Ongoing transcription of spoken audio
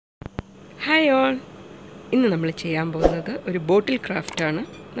Hi all, ഇന്ന് നമ്മൾ ചെയ്യാൻ പോകുന്നത് ഒരു ബോട്ടിൽ ക്രാഫ്റ്റാണ്.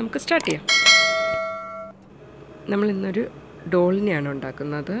 നമുക്ക് സ്റ്റാർട്ട് ചെയ്യാം. നമ്മൾ ഇന്നൊരു ഡോളിനെയാണ്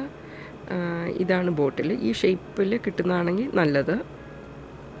ഉണ്ടാക്കുന്നത്. ഇതാണ് ബോട്ടിൽ. ഈ ഷേപ്പിൽ കിട്ടുന്നതാണെങ്കിൽ നല്ലത്.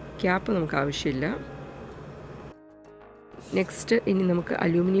 ക്യാപ്പ് നമുക്ക് ആവശ്യമില്ല. നെക്സ്റ്റ് ഇനി നമുക്ക്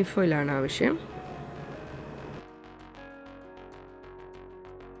അലൂമിനിയം ഫോയിലാണ് ആവശ്യം.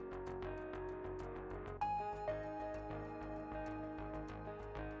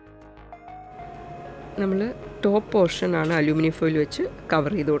 നമ്മൾ ടോപ്പ് പോർഷനാണ് അലൂമിനിയം ഫോയിൽ വെച്ച്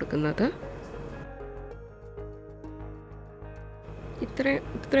കവർ ചെയ്ത് കൊടുക്കുന്നത്.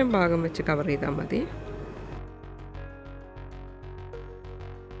 ഇത്രയും ഭാഗം വെച്ച് കവർ ചെയ്താൽ മതി.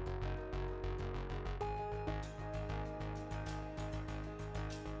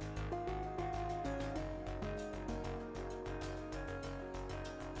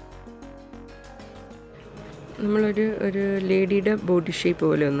 നമ്മളൊരു ലേഡിയുടെ ബോഡി ഷേപ്പ്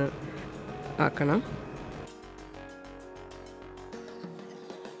പോലെ ഒന്ന് ആക്കണം.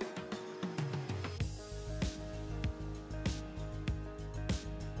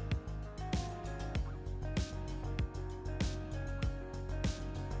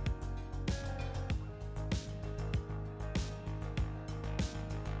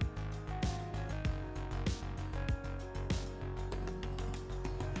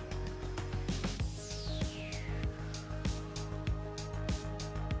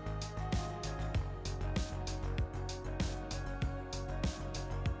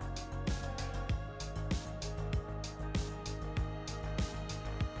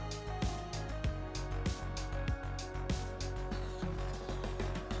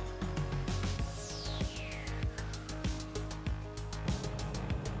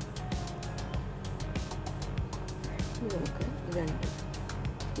 നമുക്ക്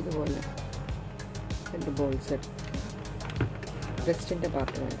ഇതുപോലെ രണ്ട് ബോൾസ് ബ്രസ്റ്റിൻ്റെ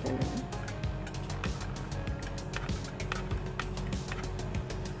പാർട്ട് വരയ്ക്കാനാണ്.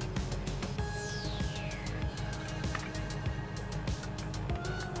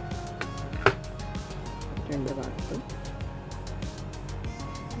 രണ്ട് ഭാഗത്തും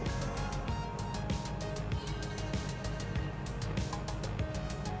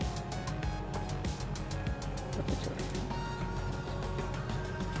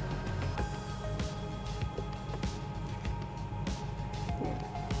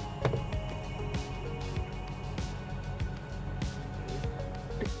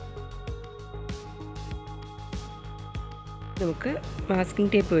നമുക്ക്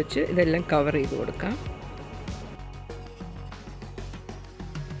മാസ്കിംഗ് ടേപ്പ് വെച്ച് ഇതെല്ലാം കവർ ചെയ്ത് കൊടുക്കാം.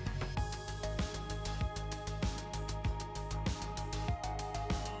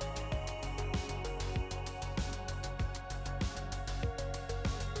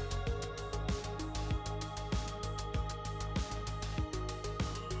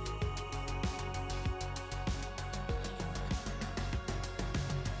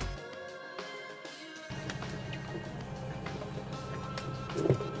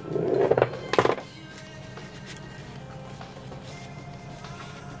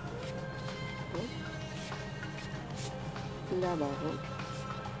 എല്ലാ ഭാഗവും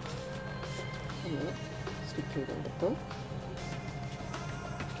നമ്മൾ സ്റ്റിച്ച് ചെയ്ത് കൊടുത്തു.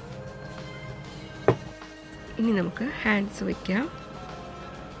 ഇനി നമുക്ക് ഹാൻഡ്സ് വയ്ക്കാം.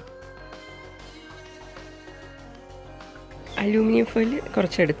 അലൂമിനിയം ഫോയിൽ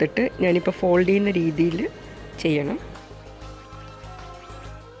കുറച്ചെടുത്തിട്ട് ഞാനിപ്പോൾ ഫോൾഡ് ചെയ്യുന്ന രീതിയിൽ ചെയ്യണം.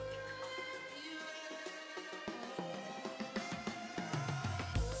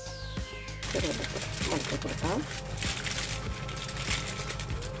 മടക്കി കൊടുക്കാം.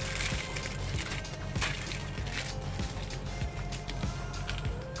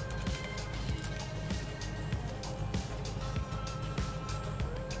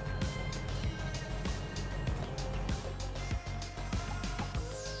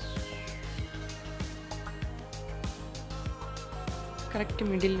 കറക്റ്റ്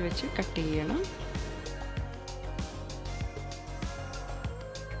മിഡിൽ വെച്ച് കട്ട് ചെയ്യണം.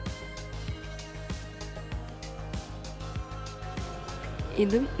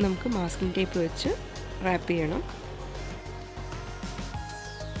 ഇതും നമുക്ക് മാസ്കിംഗ് ടേപ്പ് വെച്ച് റാപ്പ് ചെയ്യണം.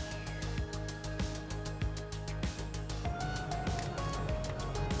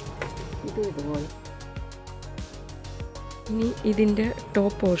 ഇതുപോലെ ഇനി ഇതിൻ്റെ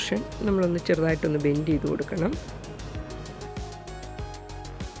ടോപ്പ് പോർഷൻ നമ്മളൊന്ന് ചെറുതായിട്ടൊന്ന് ബെൻഡ് ചെയ്ത് കൊടുക്കണം.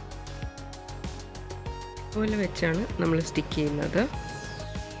 അതുപോലെ വെച്ചാണ് നമ്മൾ സ്റ്റിക്ക് ചെയ്യുന്നത്.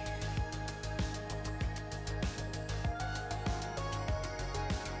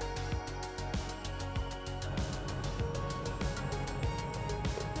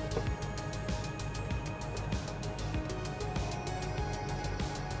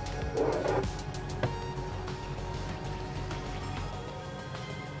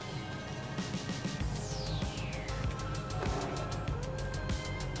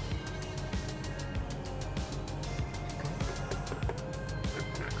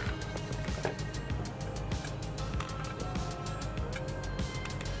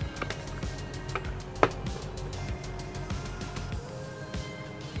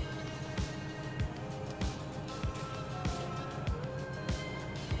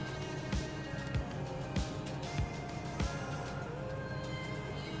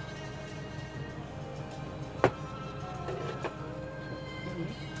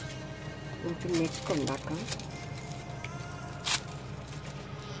 നെക്ക് ഉണ്ടാക്കാം.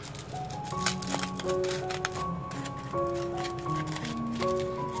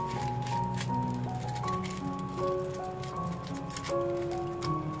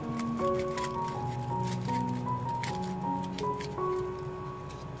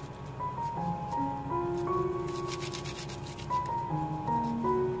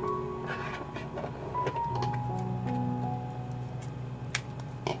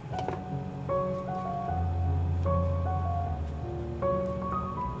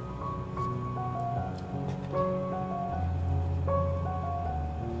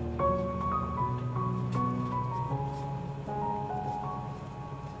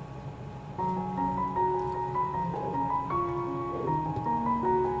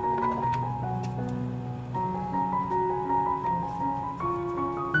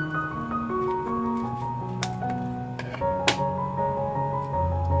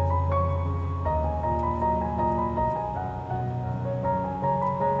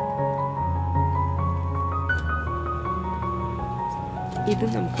 ഇത്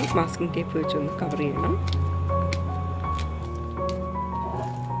നമുക്ക് മാസ്കിംഗ് ടേപ്പ് വെച്ചൊന്ന് കവർ ചെയ്യണം.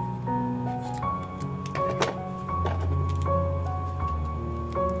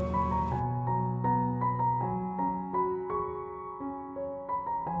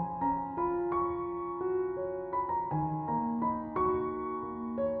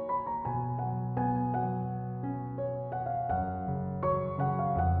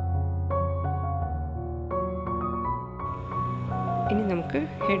 ഇനി നമുക്ക്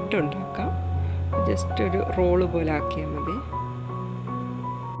ഹെഡ് ഉണ്ടാക്കാം. ജസ്റ്റ് ഒരു റോള് പോലെ ആക്കിയാൽ മതി.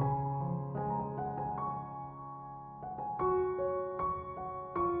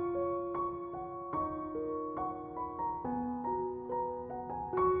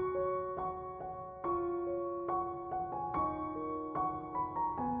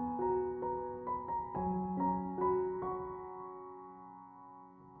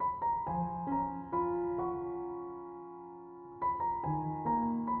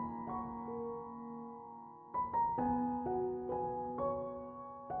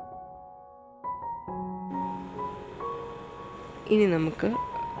 ഇനി നമുക്ക്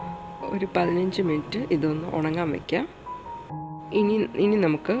ഒരു 15 മിനിറ്റ് ഇതൊന്ന് ഉണങ്ങാൻ വയ്ക്കാം. ഇനി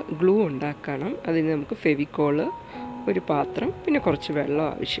നമുക്ക് ഗ്ലൂ ഉണ്ടാക്കണം. അതിന് നമുക്ക് ഫെവിക്കോള്, ഒരു പാത്രം, പിന്നെ കുറച്ച് വെള്ളം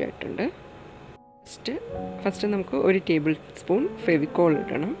ആവശ്യമായിട്ടുണ്ട്. ഫസ്റ്റ് നമുക്ക് 1 ടേബിൾ സ്പൂൺ ഫെവിക്കോൾ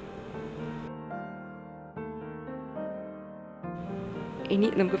ഇടണം. ഇനി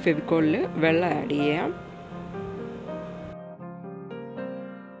നമുക്ക് ഫെവിക്കോളിൽ വെള്ളം ആഡ് ചെയ്യാം.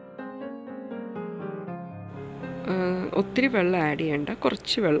 ഒത്തിരി വെള്ളം ആഡ് ചെയ്യണ്ട,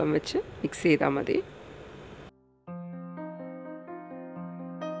 കുറച്ച് വെള്ളം വെച്ച് മിക്സ് ചെയ്താൽ മതി.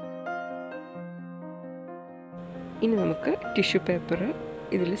 ഇനി നമുക്ക് ടിഷ്യൂ പേപ്പർ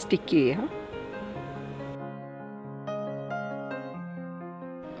ഇതിൽ സ്റ്റിക്ക് ചെയ്യാം.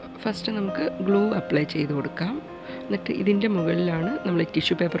 ഫസ്റ്റ് നമുക്ക് ഗ്ലൂ അപ്ലൈ ചെയ്ത് കൊടുക്കാം. എന്നിട്ട് ഇതിൻ്റെ മുകളിലാണ് നമ്മൾ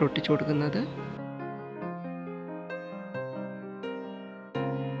ടിഷ്യൂ പേപ്പർ ഒട്ടിച്ചു കൊടുക്കുന്നത്.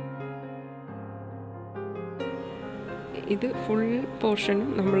 ഇത് ഫുൾ പോർഷനും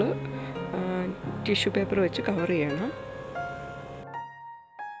നമ്മൾ ടിഷ്യൂ പേപ്പർ വെച്ച് കവർ ചെയ്യണം.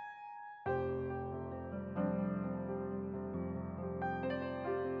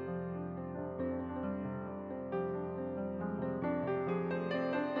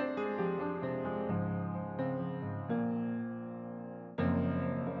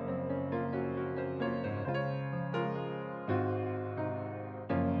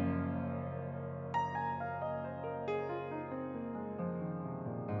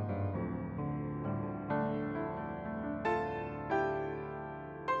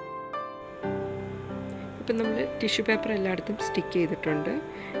 ഇപ്പം നമ്മൾ ടിഷ്യൂ പേപ്പർ എല്ലായിടത്തും സ്റ്റിക്ക് ചെയ്തിട്ടുണ്ട്.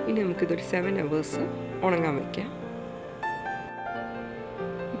 ഇനി നമുക്കിതൊരു 7 hours ഉണങ്ങാൻ വയ്ക്കാം.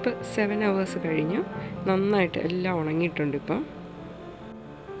 ഇപ്പോൾ 7 hours കഴിഞ്ഞു. നന്നായിട്ട് എല്ലാം ഉണങ്ങിയിട്ടുണ്ട്. ഇപ്പം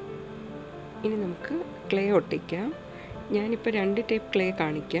ഇനി നമുക്ക് ക്ലേ ഒട്ടിക്കാം. ഞാനിപ്പോൾ 2 ടൈപ്പ് ക്ലേ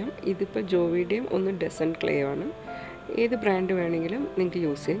കാണിക്കാം. ഇതിപ്പോൾ ജോവിയുടെയും ഒന്ന് ഡസൻ ക്ലേ ആണ്. ഏത് ബ്രാൻഡ് വേണമെങ്കിലും നിങ്ങൾക്ക്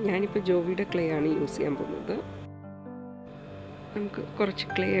യൂസ് ചെയ്യാം. ഞാനിപ്പോൾ ജോവിയുടെ ക്ലേ ആണ് യൂസ് ചെയ്യാൻ പോകുന്നത്. നമുക്ക് കുറച്ച്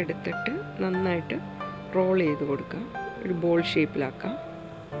ക്ലേ എടുത്തിട്ട് നന്നായിട്ട് റോൾ ചെയ്ത് കൊടുക്കാം. ഒരു ബോൾ ഷേപ്പിലാക്കാം.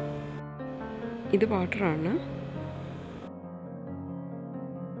 ഇത് വാട്ടറാണ്.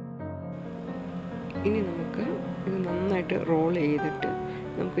 ഇനി നമുക്ക് ഇത് നന്നായിട്ട് റോൾ ചെയ്തിട്ട്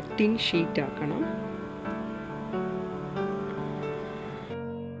നമുക്ക് ടിൻ ഷീറ്റ് ആക്കണം.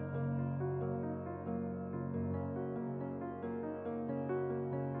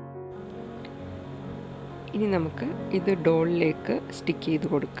 ഇനി നമുക്ക് ഇത് ഡോളിലേക്ക് സ്റ്റിക്ക് ചെയ്ത്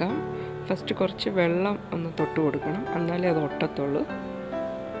കൊടുക്കാം. ഫസ്റ്റ് കുറച്ച് വെള്ളം ഒന്ന് തൊട്ട് കൊടുക്കണം, എന്നാലേ അത് ഒട്ടത്തുള്ളൂ.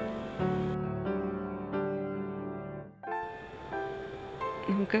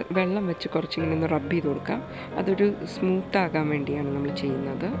 നമുക്ക് വെള്ളം വെച്ച് കുറച്ചിങ്ങനെ ഒന്ന് റബ്ബ് ചെയ്ത് കൊടുക്കാം. അതൊരു സ്മൂത്താകാൻ വേണ്ടിയാണ് നമ്മൾ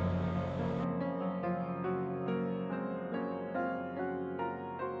ചെയ്യുന്നത്.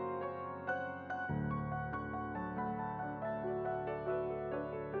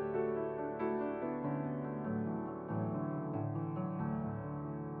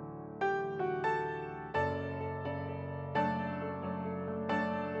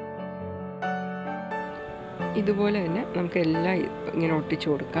 ഇതുപോലെ തന്നെ നമുക്ക് എല്ലാം ഇങ്ങനെ ഒട്ടിച്ചു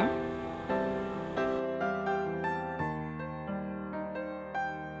കൊടുക്കാം.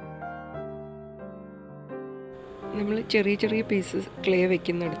 നമ്മൾ ചെറിയ ചെറിയ പീസസ് ക്ലേ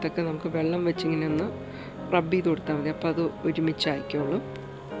വെക്കുന്നിടത്തൊക്കെ നമുക്ക് വെള്ളം വെച്ചിങ്ങനെ ഒന്ന് റബ്ബ് ചെയ്ത് കൊടുത്താൽ മതി. അപ്പോൾ അത് ഒരുമിച്ചായിക്കോളും.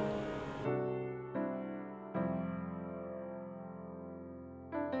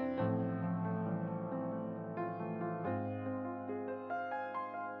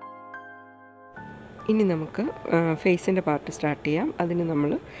 ഇനി നമുക്ക് ഫേസിൻ്റെ പാർട്ട് സ്റ്റാർട്ട് ചെയ്യാം. അതിന്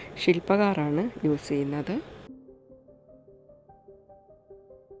നമ്മൾ ശില്പകാറാണ് യൂസ് ചെയ്യുന്നത്.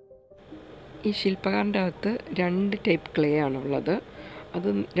 ഈ ശില്പകാറിൻ്റെ അകത്ത് 2 ടൈപ്പ് ക്ലേ ആണുള്ളത്. അത്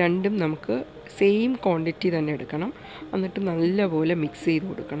രണ്ടും നമുക്ക് സെയിം ക്വാണ്ടിറ്റി തന്നെ എടുക്കണം. എന്നിട്ട് നല്ലപോലെ മിക്സ് ചെയ്ത്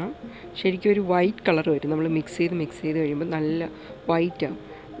കൊടുക്കണം. ശരിക്കും ഒരു വൈറ്റ് കളർ വരും. നമ്മൾ മിക്സ് ചെയ്ത് കഴിയുമ്പോൾ നല്ല വൈറ്റ് ആവും.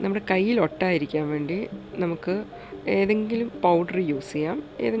 നമ്മുടെ കയ്യിൽ ഒട്ടാതിരിക്കാൻ വേണ്ടി നമുക്ക് ഏതെങ്കിലും പൗഡർ യൂസ് ചെയ്യാം.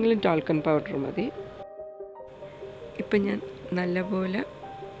 ഏതെങ്കിലും ടാൽക്കൺ പൗഡർ മതി. ഇപ്പം ഞാൻ നല്ലപോലെ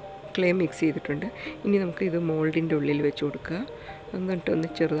ക്ലേ മിക്സ് ചെയ്തിട്ടുണ്ട്. ഇനി നമുക്ക് ഇത് മോൾഡിൻ്റെ ഉള്ളിൽ വെച്ച് കൊടുക്കുക. എന്നിട്ടൊന്ന്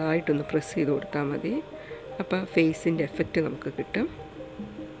ചെറുതായിട്ടൊന്ന് പ്രസ് ചെയ്ത് കൊടുത്താൽ മതി. അപ്പോൾ ഫേസിൻ്റെ എഫക്റ്റ് നമുക്ക് കിട്ടും.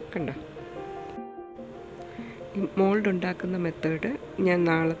 കണ്ടോ? ഈ മോൾഡ് ഉണ്ടാക്കുന്ന മെത്തേഡ് ഞാൻ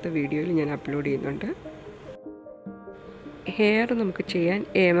നാളത്തെ വീഡിയോയിൽ ഞാൻ അപ്ലോഡ് ചെയ്യുന്നുണ്ട്. ഹെയർ നമുക്ക് ചെയ്യാൻ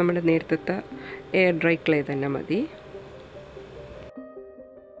നമ്മുടെ നേരത്തെ എയർ ഡ്രൈ ക്ലേ തന്നെ മതി.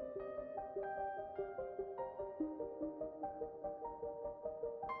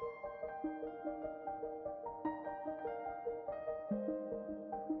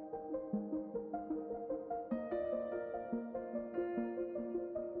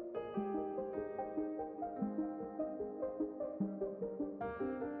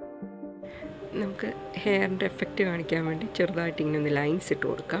 നമുക്ക് ഹെയറിൻ്റെ എഫക്റ്റ് കാണിക്കാൻ വേണ്ടി ചെറുതായിട്ട് ഇങ്ങനെ ഒന്ന് ലൈൻസ് ഇട്ട്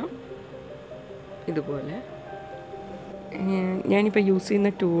കൊടുക്കാം. ഇതുപോലെ ഞാനിപ്പോൾ യൂസ്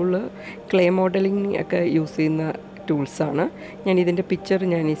ചെയ്യുന്ന ടൂള് ക്ലേ മോഡലിംഗ് ഒക്കെ യൂസ് ചെയ്യുന്ന ടൂൾസാണ്. ഇതിൻ്റെ പിക്ചർ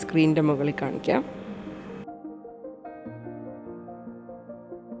ഞാൻ ഈ സ്ക്രീനിൻ്റെ മുകളിൽ കാണിക്കാം.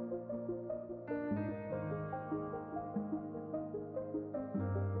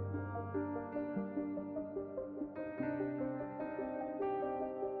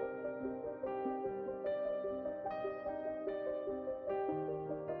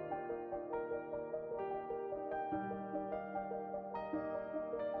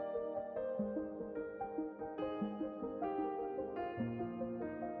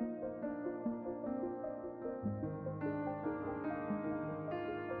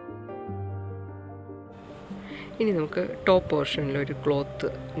 ഇനി നമുക്ക് ടോപ്പ് പോർഷനിൽ ഒരു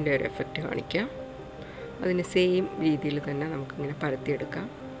ക്ലോത്തിൻ്റെ ഒരു എഫക്റ്റ് കാണിക്കാം. അതിന് സെയിം രീതിയിൽ തന്നെ നമുക്കിങ്ങനെ പരത്തിയെടുക്കാം.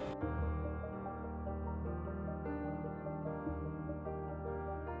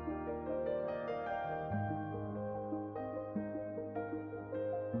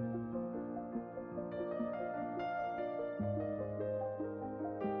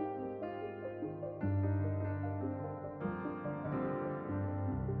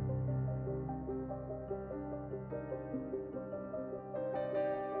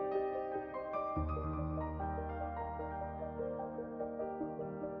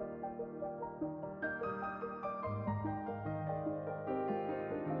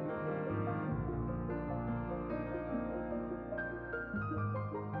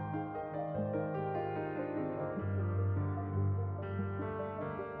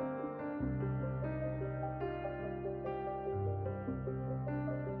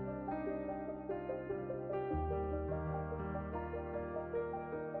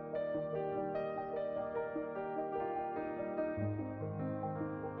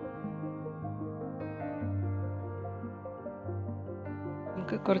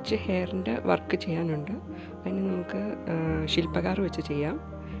 നമുക്ക് കുറച്ച് ഹെയറിൻ്റെ വർക്ക് ചെയ്യാനുണ്ട്. അതിന് നമുക്ക് ശില്പകാർ വെച്ച് ചെയ്യാം.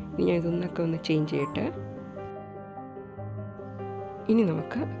 ഇനി ഞാൻ ഇതൊന്നൊക്കെ ഒന്ന് ചേഞ്ച് ചെയ്യട്ടെ. ഇനി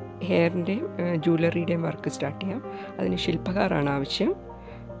നമുക്ക് ഹെയറിൻ്റെയും ജ്വല്ലറിയുടെയും വർക്ക് സ്റ്റാർട്ട് ചെയ്യാം. അതിന് ശില്പകാറാണ് ആവശ്യം.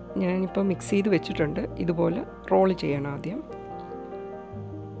 ഞാനിപ്പോൾ മിക്സ് ചെയ്ത് വെച്ചിട്ടുണ്ട്. ഇതുപോലെ റോൾ ചെയ്യണം ആദ്യം.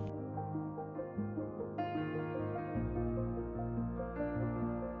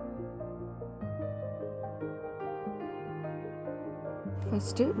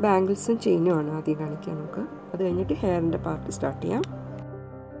 ഫസ്റ്റ് ബാംഗിൾസും ചെയിനുമാണ് ആദ്യം കാണിക്കാൻ നമുക്ക്. അത് കഴിഞ്ഞിട്ട് ഹെയറിൻ്റെ പാർട്ട് സ്റ്റാർട്ട് ചെയ്യാം.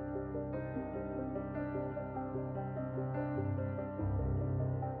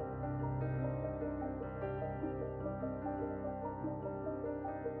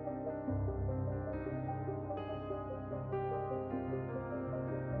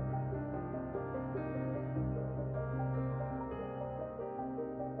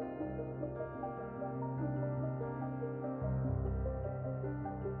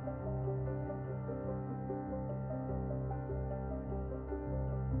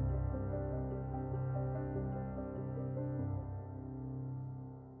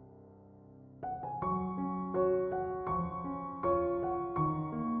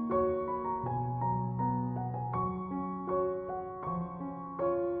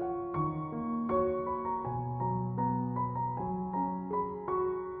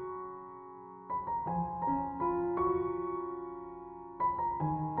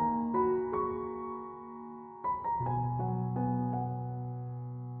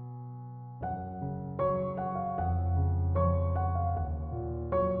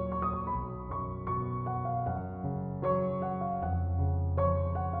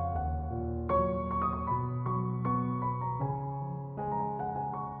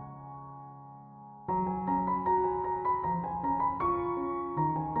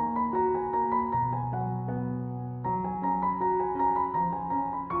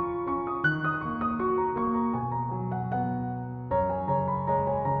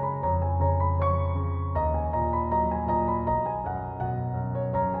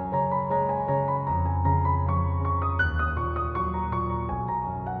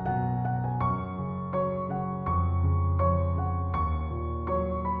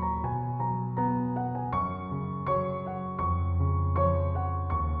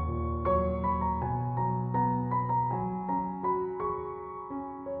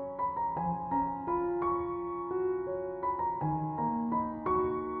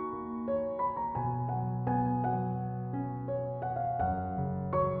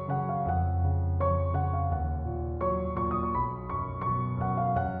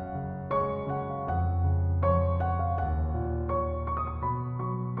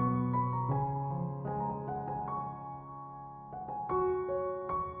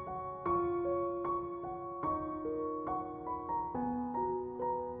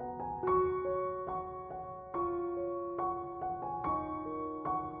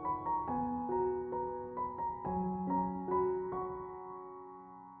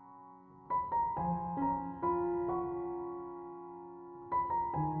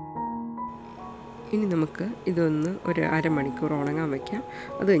 ഇനി നമുക്ക് ഇതൊന്ന് ഒരു അരമണിക്കൂർ ഉണങ്ങാൻ വയ്ക്കാം.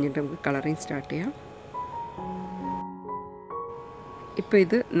 അത് കഴിഞ്ഞിട്ട് നമുക്ക് കളറിങ് സ്റ്റാർട്ട് ചെയ്യാം. ഇപ്പോൾ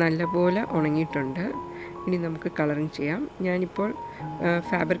ഇത് നല്ലപോലെ ഉണങ്ങിയിട്ടുണ്ട്. ഇനി നമുക്ക് കളറിങ് ചെയ്യാം. ഞാനിപ്പോൾ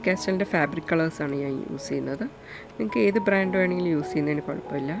ഫാബർ കാസ്റ്റലിൻ്റെ ഫാബ്രിക് കളേഴ്സാണ് ഞാൻ യൂസ് ചെയ്യുന്നത്. നിങ്ങൾക്ക് ഏത് ബ്രാൻഡ് വേണമെങ്കിലും യൂസ് ചെയ്യുന്നതിന്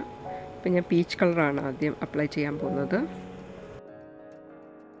കുഴപ്പമില്ല. ഇപ്പോൾ ഞാൻ പീച്ച് കളറാണ് ആദ്യം അപ്ലൈ ചെയ്യാൻ പോകുന്നത്.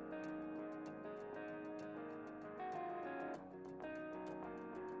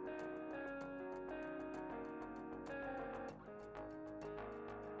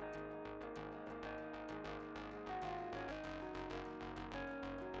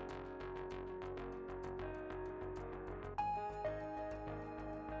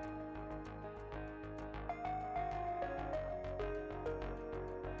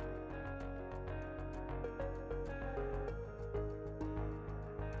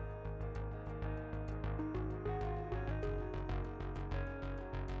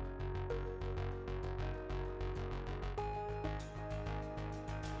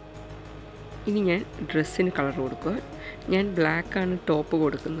 ഇനി ഞാൻ ഡ്രസ്സിന് കളർ കൊടുക്കുക. ഞാൻ ബ്ലാക്കാണ് ടോപ്പ്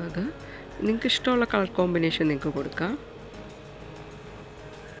കൊടുക്കുന്നത്. നിങ്ങൾക്ക് ഇഷ്ടമുള്ള കളർ കോമ്പിനേഷൻ നിങ്ങൾക്ക് കൊടുക്കാം.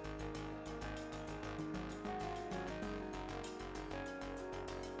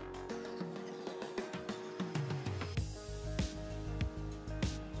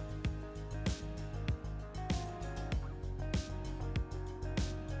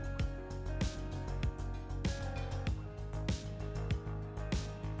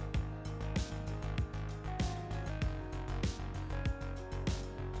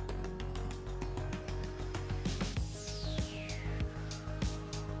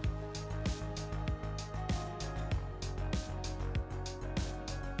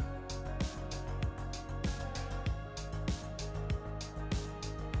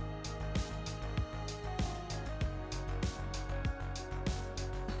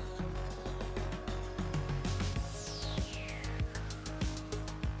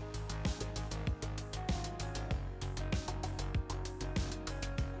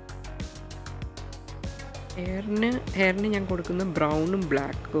 ഹെയറിന് ഞാൻ കൊടുക്കുന്ന ബ്രൗണും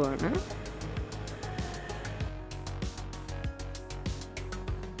ബ്ലാക്കുമാണ്.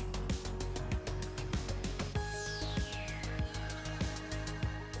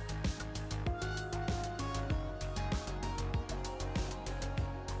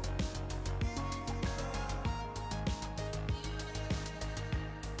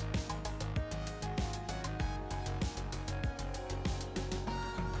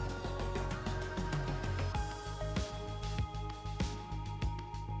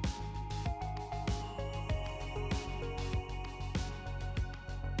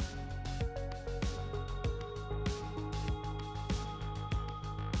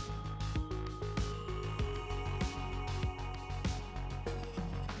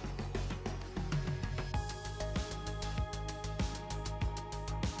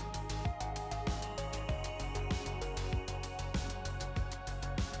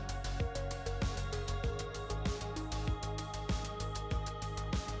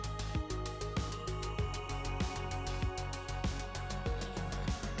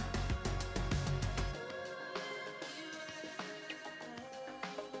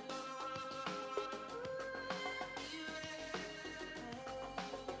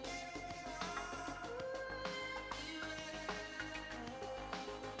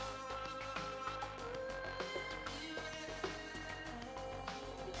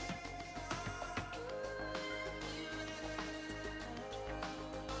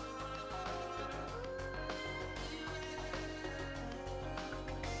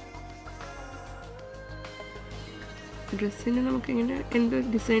 ഡ്രസ്സിന് നമുക്കിങ്ങനെ എന്ത്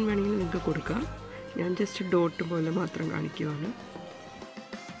ഡിസൈൻ വേണമെങ്കിലും നിങ്ങൾക്ക് കൊടുക്കാം. ഞാൻ ജസ്റ്റ് ഡോട്ട് പോലെ മാത്രം കാണിക്കുവാണ്.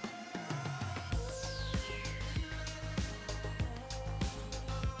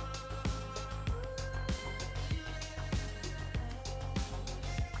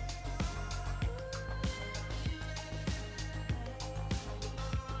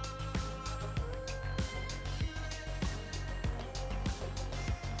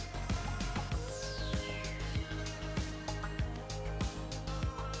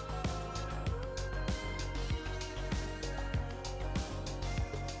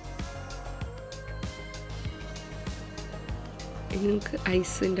 നിങ്ങൾക്ക്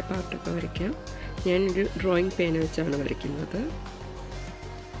ഐസിൻ്റെ പാർട്ടൊക്കെ വരയ്ക്കാം. ഞാനൊരു ഡ്രോയിങ് പേന വെച്ചാണ് വരയ്ക്കുന്നത്.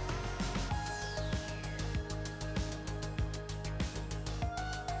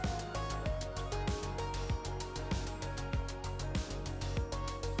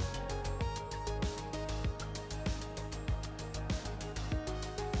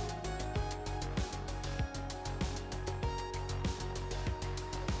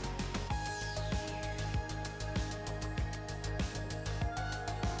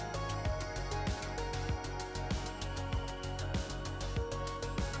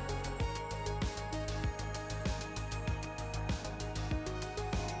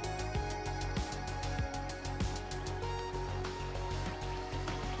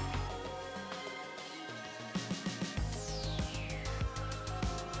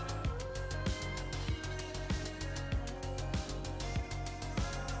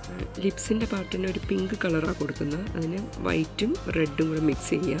 ലിപ്സിൻ്റെ പാർട്ടിന് ഒരു പിങ്ക് കളറാണ് കൊടുക്കുന്നത്. അതിന് വൈറ്റും റെഡും കൂടെ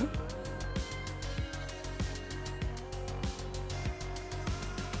മിക്സ് ചെയ്യാം.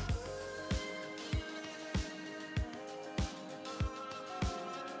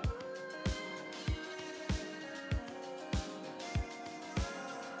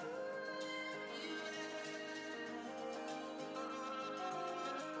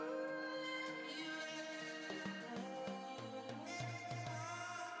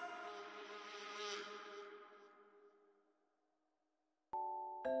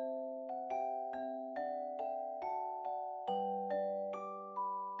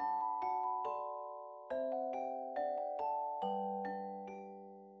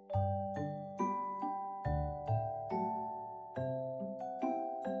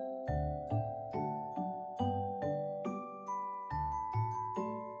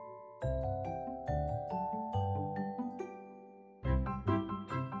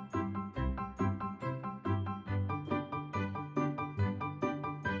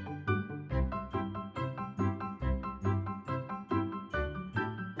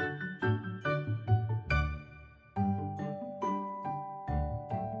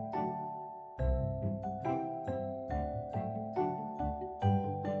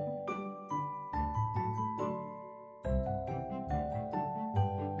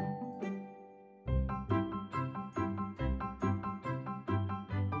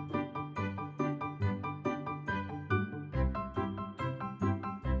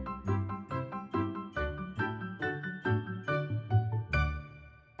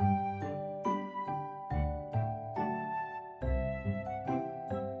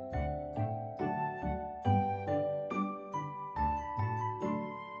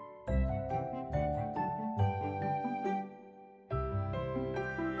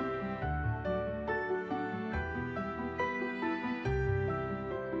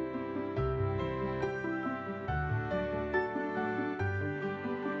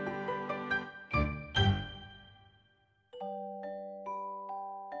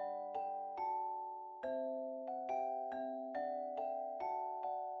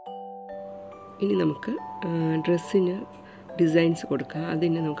 ഇനി നമുക്ക് ഡ്രസ്സിന് ഡിസൈൻസ് കൊടുക്കാം.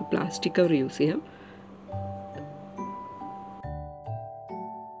 അതിന് നമുക്ക് പ്ലാസ്റ്റിക് കവർ യൂസ് ചെയ്യാം.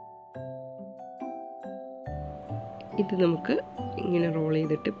 ഇത് നമുക്ക് ഇങ്ങനെ റോൾ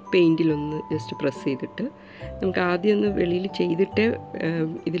ചെയ്തിട്ട് പെയിൻറ്റിലൊന്ന് ജസ്റ്റ് പ്രസ് ചെയ്തിട്ട് നമുക്ക് ആദ്യം ഒന്ന് വെളിയിൽ ചെയ്തിട്ട്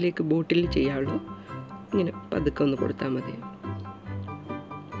ഇതിലേക്ക് ബോട്ടിൽ ചെയ്യാവുള്ളൂ. ഇങ്ങനെ പതുക്കെ ഒന്ന് കൊടുത്താൽ മതി.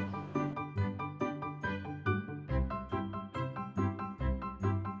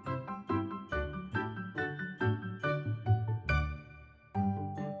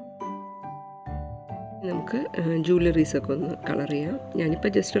 നമുക്ക് ജ്വല്ലറീസൊക്കെ ഒന്ന് കളർ ചെയ്യാം.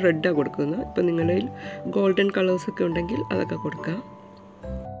 ഞാനിപ്പോൾ ജസ്റ്റ് റെഡാണ് കൊടുക്കുന്നത്. ഇപ്പോൾ നിങ്ങളുടെ ഗോൾഡൻ കളേഴ്സൊക്കെ ഉണ്ടെങ്കിൽ അതൊക്കെ കൊടുക്കാം.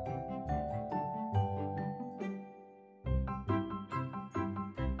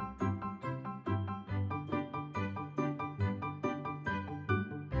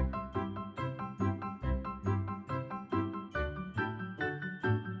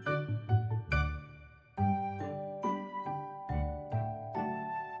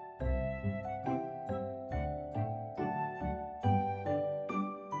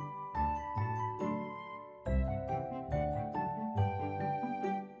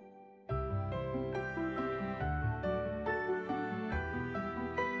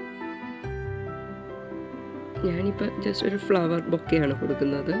 ഞാനിപ്പോൾ ജസ്റ്റ് ഒരു ഫ്ലവർ ബൊക്കെയാണ്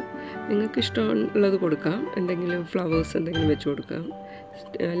കൊടുക്കുന്നത്. നിങ്ങൾക്ക് ഇഷ്ടമുള്ളത് കൊടുക്കാം. എന്തെങ്കിലും ഫ്ലവേഴ്സ് എന്തെങ്കിലും വെച്ച് കൊടുക്കാം.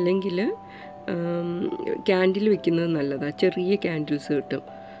 അല്ലെങ്കിൽ ക്യാൻഡിൽ വെക്കുന്നത് നല്ലതാണ്. ചെറിയ ക്യാൻഡിൽസ് കിട്ടും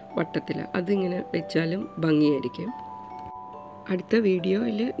വട്ടത്തിൽ. അതിങ്ങനെ വെച്ചാലും ഭംഗിയായിരിക്കും. അടുത്ത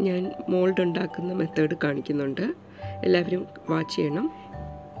വീഡിയോയിൽ ഞാൻ മോൾഡ് ഉണ്ടാക്കുന്ന മെത്തേഡ് കാണിക്കുന്നുണ്ട്. എല്ലാവരും വാച്ച് ചെയ്യണം.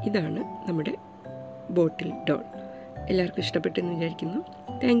 ഇതാണ് നമ്മുടെ ബോട്ടിൽ ഡോൾ. എല്ലാവർക്കും ഇഷ്ടപ്പെട്ടെന്ന് വിചാരിക്കുന്നു.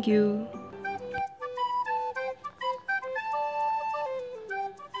 Thank you.